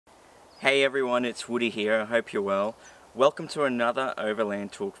Hey everyone, it's Woody here. I hope you're well. Welcome to another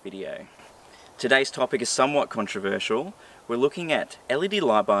Overland Talk video. Today's topic is somewhat controversial. We're looking at LED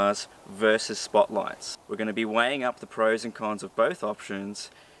light bars versus spotlights. We're going to be weighing up the pros and cons of both options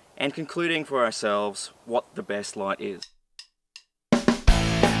and concluding for ourselves what the best light is.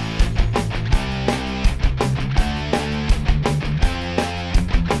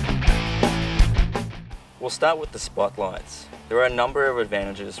 We'll start with the spotlights. There are a number of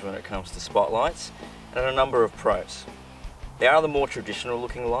advantages when it comes to spotlights and a number of pros. They are the more traditional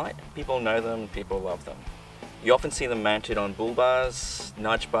looking light. People know them, people love them. You often see them mounted on bull bars,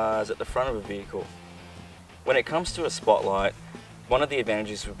 nudge bars at the front of a vehicle. When it comes to a spotlight, one of the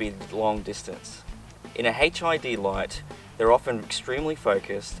advantages would be the long distance. In a HID light, they're often extremely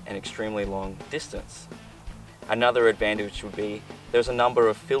focused and extremely long distance. Another advantage would be there's a number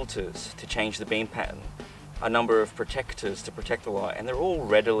of filters to change the beam pattern, a number of protectors to protect the light, and they're all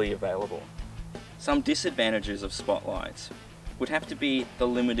readily available. Some disadvantages of spotlights would have to be the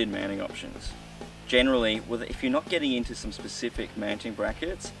limited mounting options. Generally, if you're not getting into some specific mounting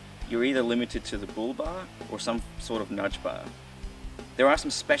brackets, you're either limited to the bull bar or some sort of nudge bar. There are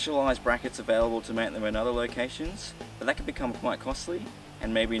some specialized brackets available to mount them in other locations, but that can become quite costly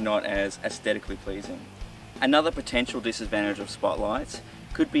and maybe not as aesthetically pleasing. Another potential disadvantage of spotlights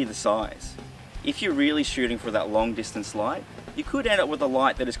could be the size. If you're really shooting for that long distance light, you could end up with a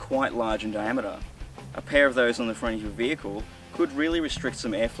light that is quite large in diameter. A pair of those on the front of your vehicle could really restrict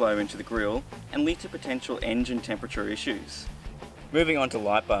some airflow into the grille and lead to potential engine temperature issues. Moving on to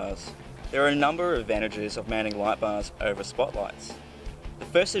light bars. There are a number of advantages of mounting light bars over spotlights. The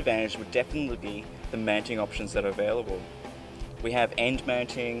first advantage would definitely be the mounting options that are available. We have end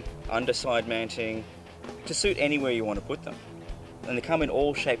mounting, underside mounting, to suit anywhere you want to put them. And they come in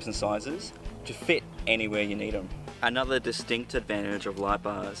all shapes and sizes to fit anywhere you need them. Another distinct advantage of light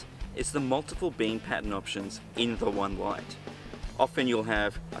bars is the multiple beam pattern options in the one light. Often you'll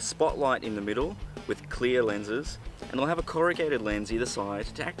have a spotlight in the middle with clear lenses, and they'll have a corrugated lens either side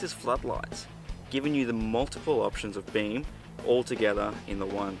to act as floodlights, giving you the multiple options of beam all together in the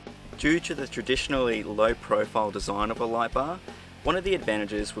one. Due to the traditionally low profile design of a light bar, one of the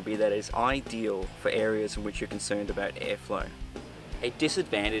advantages would be that it's ideal for areas in which you're concerned about airflow. A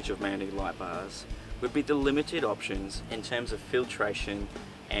disadvantage of mounting light bars would be the limited options in terms of filtration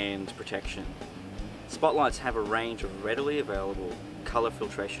and protection. Spotlights have a range of readily available color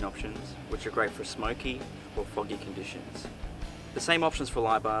filtration options, which are great for smoky or foggy conditions. The same options for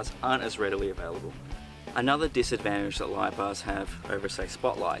light bars aren't as readily available. Another disadvantage that light bars have over, say,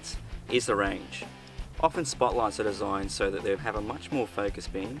 spotlights is the range. Often spotlights are designed so that they have a much more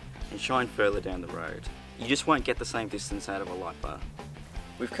focused beam and shine further down the road. You just won't get the same distance out of a light bar.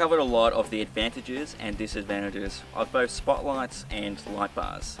 We've covered a lot of the advantages and disadvantages of both spotlights and light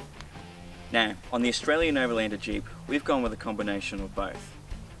bars. Now, on the Australian Overlander Jeep, we've gone with a combination of both.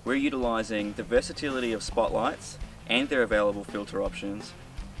 We're utilising the versatility of spotlights and their available filter options,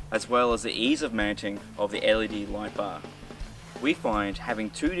 as well as the ease of mounting of the LED light bar. We find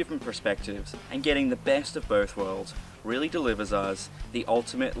having two different perspectives and getting the best of both worlds really delivers us the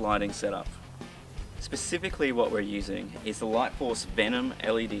ultimate lighting setup. Specifically what we're using is the Lightforce Venom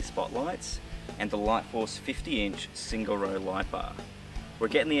LED spotlights and the Lightforce 50-inch single row light bar. We're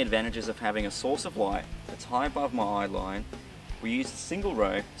getting the advantages of having a source of light that's high above my eye line. We use a single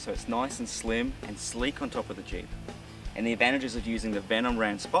row so it's nice and slim and sleek on top of the Jeep. And the advantages of using the Venom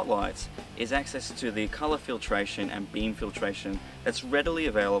round spotlights is access to the color filtration and beam filtration that's readily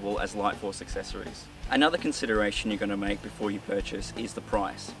available as Lightforce accessories. Another consideration you're going to make before you purchase is the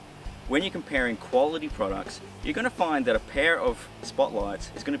price. When you're comparing quality products, you're going to find that a pair of spotlights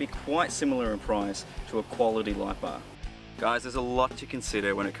is going to be quite similar in price to a quality light bar. Guys, there's a lot to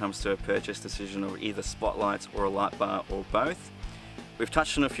consider when it comes to a purchase decision of either spotlights or a light bar or both. We've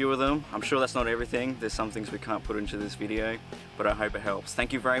touched on a few of them. I'm sure that's not everything. There's some things we can't put into this video, but I hope it helps.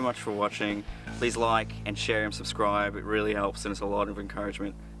 Thank you very much for watching. Please like and share and subscribe. It really helps and it's a lot of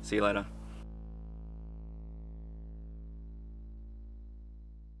encouragement. See you later.